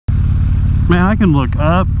Man, I can look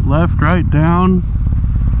up, left, right, down.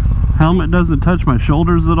 Helmet doesn't touch my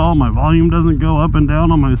shoulders at all. My volume doesn't go up and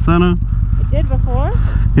down on my Senna. It did before?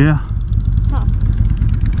 Yeah. Huh.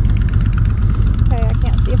 Okay, I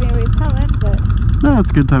can't see if anybody's coming, but... No, it's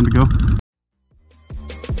a good time to go.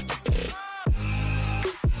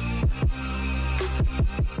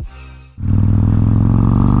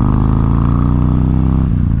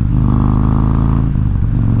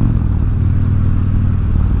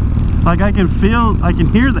 Like I can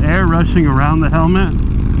hear the air rushing around the helmet,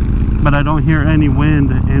 but I don't hear any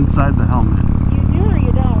wind inside the helmet. You do or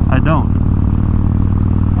you don't? I don't.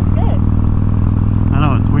 That's good. I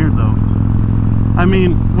know, it's weird though. I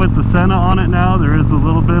mean, with the Senna on it now, there is a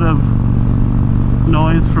little bit of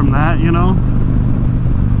noise from that, you know?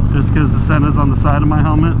 Just because the Senna's on the side of my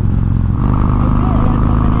helmet.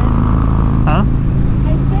 I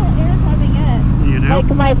feel air coming in. Huh? You do?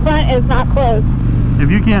 Like my front is not closed. If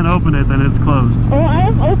you can't open it, then it's closed. Oh, I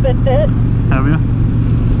have opened it. Have you?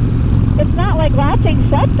 It's not like latching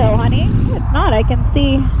shut though, honey. It's not, I can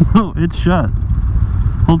see. No, it's shut.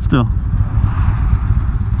 Hold still.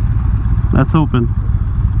 That's open.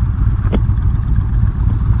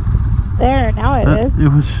 There, now it is. It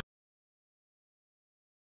was...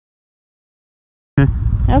 Okay.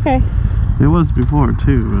 Okay. It was before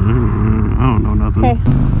too, but I don't know nothing. Okay.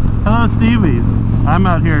 Hello, Stevie's. I'm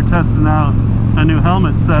out here testing out a new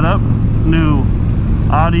helmet setup, new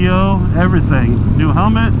audio, everything. New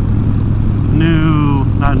helmet,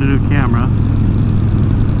 not a new camera.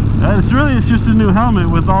 It's just a new helmet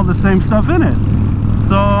with all the same stuff in it.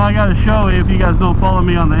 So I got a Shoei. If you guys don't follow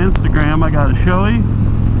me on the Instagram, I got a Shoei.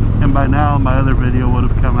 And by now my other video would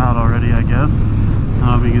have come out already, I guess. I don't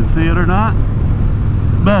know if you can see it or not.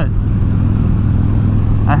 But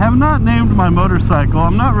I have not named my motorcycle.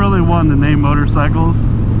 I'm not really one to name motorcycles.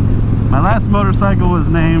 My last motorcycle was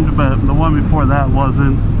named, but the one before that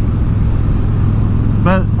wasn't.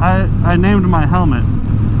 But I named my helmet.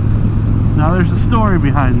 Now there's a story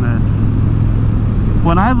behind this.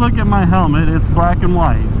 When I look at my helmet, it's black and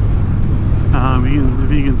white.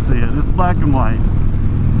 If you can see it, it's black and white.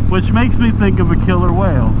 Which makes me think of a killer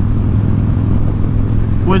whale.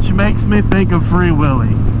 Which makes me think of Free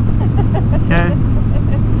Willy. Okay?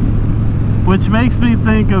 Which makes me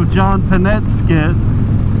think of John Panette's skit,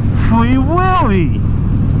 Free Willy.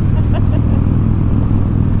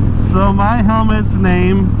 So my helmet's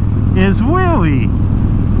name is Willy.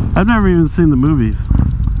 I've never even seen the movies.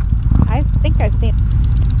 I think I've seen.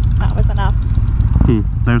 That was enough.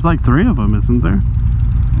 There's like 3 of them, isn't there?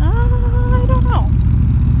 I don't know.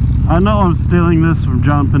 I know I'm stealing this from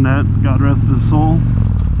John Panette, God rest his soul.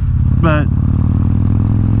 But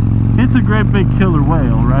it's a great big killer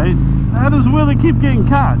whale, right? How does Willie keep getting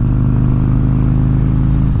caught?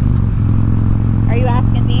 Are you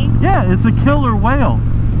asking me? Yeah, it's a killer whale.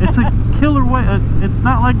 It's a killer whale. It's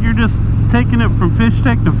not like you're just taking it from fish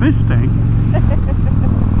tank to fish tank.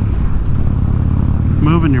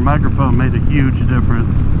 Moving your microphone made a huge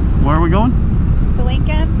difference. Where are we going? To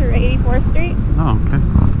Lincoln through 84th Street. Oh, okay.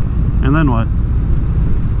 And then what?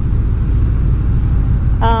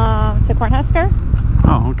 To Cornhusker.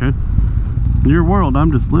 Oh, okay. Your world,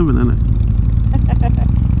 I'm just living in it.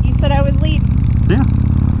 You said I was lead. Yeah.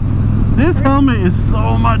 This helmet is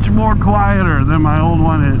so much more quieter than my old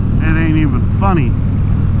one. It ain't even funny.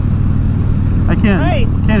 I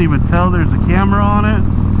can't even tell there's a camera on it.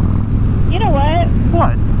 You know what?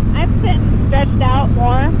 What? I'm sitting stretched out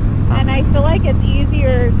more, and I feel like it's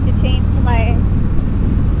easier to change to my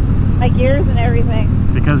gears and everything.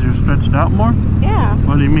 Because you're stretched out more? Yeah.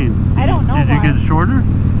 What do you mean? I don't know. Did you get shorter?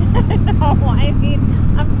 No, I mean,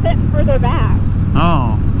 I'm sitting further back.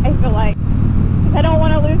 Oh. I feel like. Because I don't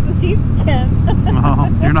want to lose the sheepskin. No,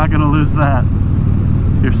 you're not going to lose that.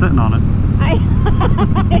 You're sitting on it. I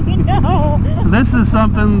know. This is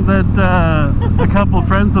something that a couple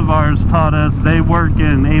friends of ours taught us. They work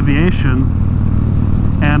in aviation,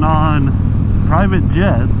 and on private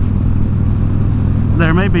jets,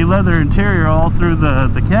 there may be leather interior all through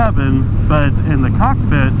the cabin, but in the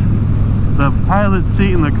cockpit, the pilot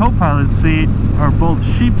seat and the co-pilot seat are both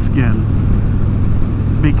sheepskin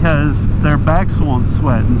because their backs won't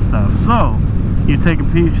sweat and stuff. So you take a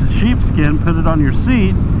piece of sheepskin, put it on your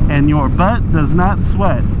seat, and your butt does not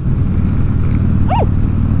sweat. Oh!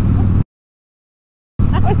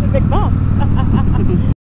 That was a big bump.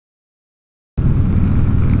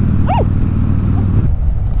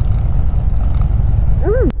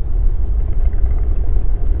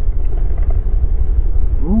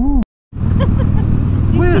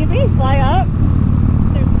 Fly up.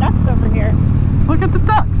 There's ducks over here. Look at the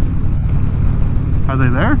ducks. Are they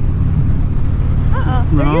there?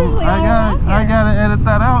 They're usually all around here. I gotta edit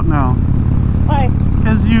that out now. Why?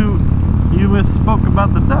 Because you misspoke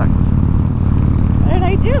about the ducks. What did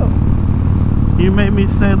I do? You made me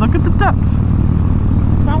say, look at the ducks.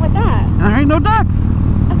 What's wrong with that? There ain't no ducks.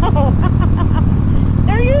 Oh.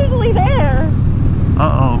 They're usually there.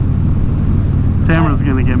 Uh-oh. Tamara's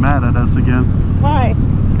gonna get mad at us again. Why?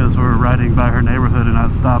 Because we're riding by her neighborhood and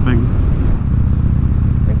not stopping.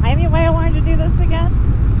 Remind me why I wanted to do this again?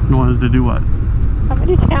 You wanted to do what? Come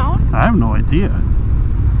into town? I have no idea.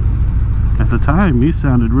 At the time, you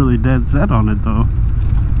sounded really dead set on it, though.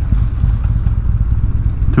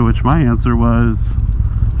 To which my answer was,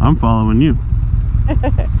 I'm following you.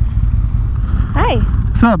 Hi.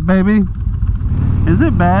 What's up, baby? Is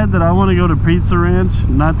it bad that I want to go to Pizza Ranch,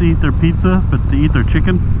 not to eat their pizza, but to eat their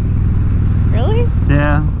chicken? Really?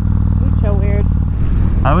 Yeah. You're so weird.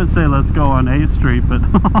 I would say let's go on 8th Street, but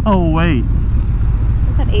oh wait.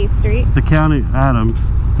 It's on 8th Street. The county, Adams,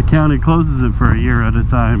 the county closes it for a year at a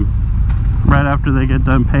time, right after they get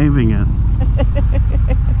done paving it.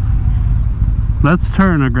 Let's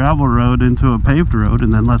turn a gravel road into a paved road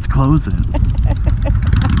and then let's close it.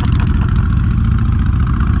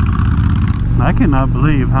 I cannot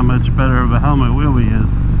believe how much better of a helmet wheelie is.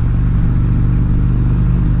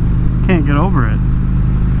 Can't get over it.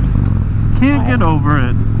 Can't get over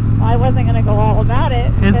it. Well, I wasn't going to go all about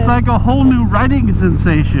it. It's like a whole new riding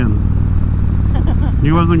sensation.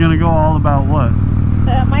 You wasn't going to go all about what?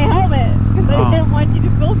 My helmet. Because I didn't want you to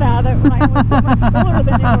feel bad that mine was so much cooler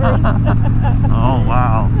than yours. Oh,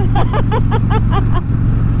 wow.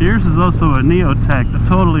 Yours is also a Neotech, a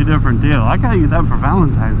totally different deal. I got you that for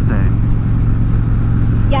Valentine's Day.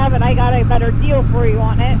 Yeah, but I got a better deal for you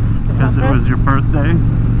on it. Because it was your birthday.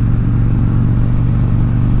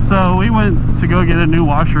 So we went to go get a new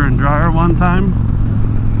washer and dryer one time.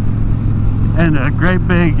 In a great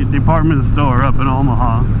big department store up in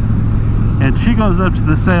Omaha. And she goes up to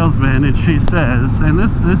the salesman and she says, and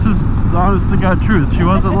this is honest to God truth, she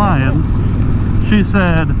wasn't lying. She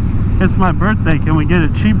said, it's my birthday, can we get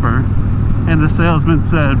it cheaper? And the salesman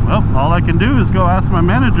said, well, all I can do is go ask my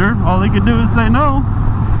manager. All he could do is say no.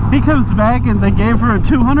 He comes back and they gave her a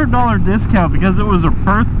 $200 discount because it was her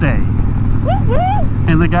birthday.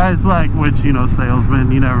 And the guy's like, which, you know,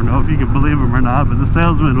 salesman, you never know if you can believe him or not, but the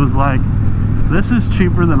salesman was like, this is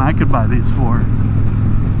cheaper than I could buy these for.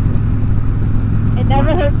 It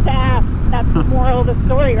never hurts to ask. That's the moral of the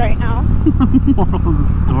story right now. Moral of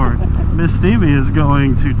the story. Ms.Stevy is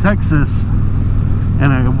going to Texas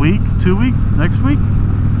in a week, 2 weeks, next week?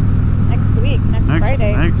 Next week, next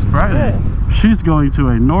Friday. Next Friday. Good. She's going to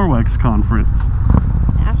a Norwex conference.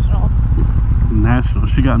 National.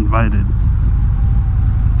 She got invited.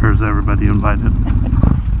 Or is everybody invited?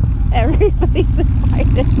 Everybody's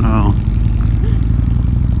invited. No.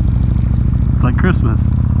 It's like Christmas.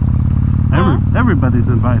 Everybody's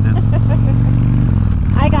invited.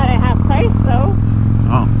 I got it half price though.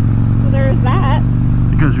 Oh. So there's that.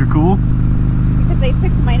 Because you're cool? Because they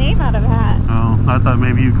took my name out of that. Oh, I thought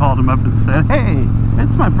maybe you called them up and said, hey,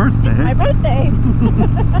 it's my birthday. It's my birthday.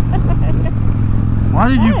 Why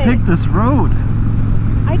did you pick this road?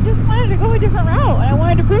 I just wanted to go a different route. And I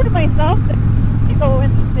wanted to prove to myself that you go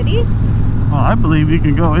in the city. Well, I believe you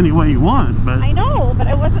can go any way you want, but... I know, but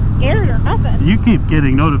I wasn't scared or nothing. You keep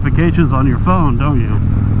getting notifications on your phone, don't you?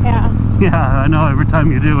 Yeah. Yeah, I know. Every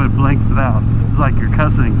time you do, it blanks it out. It's like you're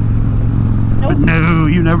cussing. Nope. But no,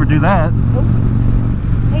 you never do that. Nope.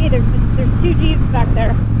 Hey, there's 2 Jeeps back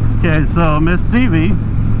there. Okay, so Ms.Stevy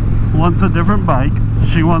wants a different bike.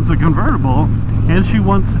 She wants a convertible, and she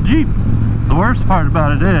wants a Jeep. The worst part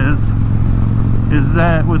about it is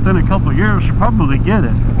that within a couple of years, she'll probably get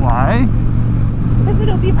it. Why? Because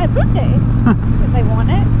it'll be my birthday. Because I want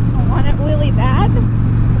it. I want it really bad.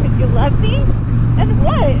 Because you love me. And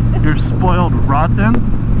what? You're spoiled rotten?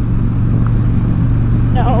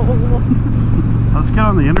 No. Let's get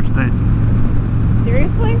on the interstate.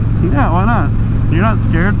 Seriously? Yeah, why not? You're not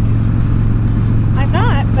scared? I'm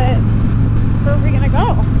not, but where are we going to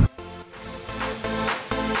go?